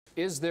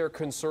is there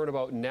concern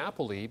about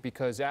Napoli?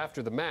 Because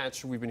after the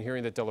match, we've been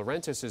hearing that De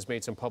Laurentiis has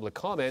made some public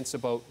comments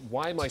about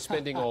why am I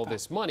spending all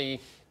this money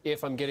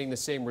if I'm getting the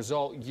same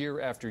result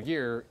year after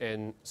year?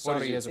 And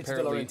Sarri has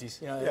apparently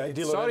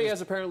Sarri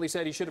has apparently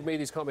said he should have made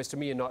these comments to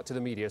me and not to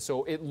the media.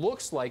 So it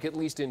looks like, at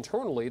least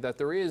internally, that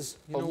there is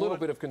a little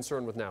bit of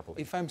concern with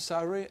Napoli. If I'm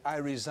Sarri, I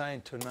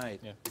resign tonight.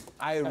 Yeah.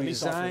 I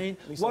resign.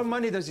 What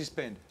money does he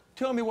spend?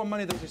 Tell me what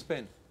money does he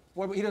spend?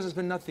 He doesn't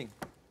spend nothing.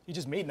 He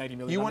just made 90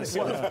 million. You want to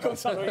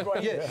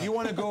you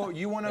want to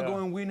go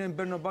and win in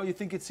Bernabeu? You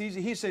think it's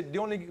easy? He said the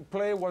only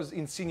player was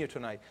Insigne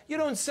tonight. You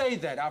don't say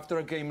that after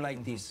a game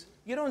like this.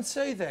 You don't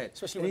say that.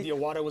 Especially when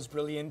Diawara was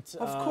brilliant.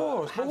 Of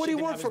course. But what do you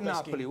want from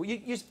Napoli?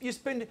 You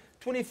spend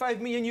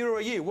 25 million euro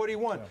a year. What do you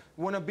want?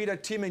 You want to beat a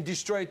team and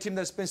destroy a team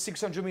that spends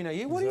 600 million a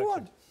year? What do you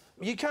want?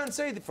 You can't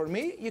say that. For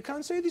me, you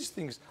can't say these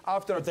things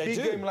after a big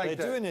game like that.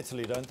 They do in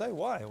Italy, don't they?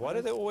 Why? Why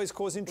are they always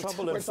causing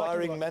trouble and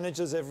firing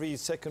managers every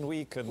second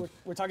week? And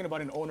we're talking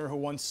about an owner who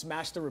once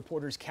smashed a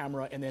reporter's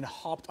camera and then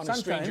hopped on a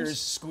stranger's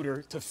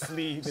scooter to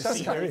flee the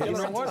scene. You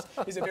know what?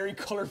 He's a very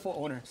colorful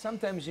owner.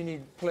 Sometimes you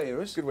need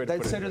players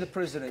that say to the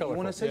president, you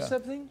want to say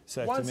something?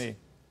 Say to me.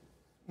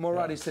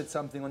 Moratti said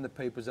something on the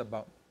papers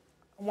about,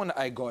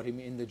 I got him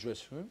in the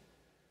dressing room.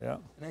 Yeah.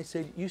 And I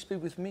said, you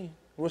speak with me,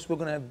 or else we're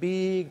going to have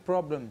big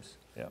problems.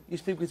 Yeah. You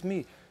speak with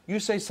me. You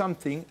say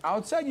something.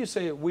 Outside you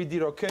say, we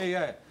did okay,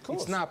 yeah,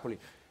 it's Napoli.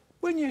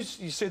 When you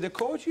say the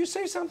coach, you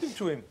say something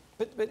to him.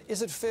 But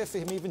is it fair for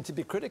him even to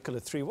be critical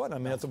at 3-1? I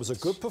mean, it was a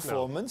good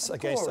performance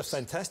against a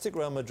fantastic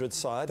Real Madrid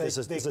side. There's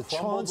a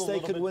chance they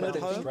could win at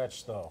home.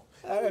 Stretch, though.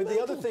 The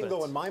other thing,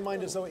 though, in my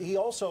mind is, though, he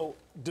also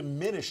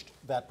diminished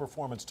that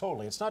performance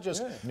totally. It's not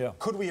just,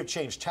 could we have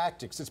changed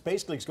tactics? It's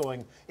basically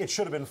going, it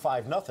should have been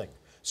 5-0.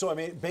 So, I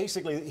mean,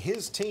 basically,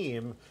 his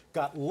team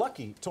got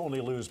lucky to only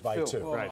lose by 2. Right.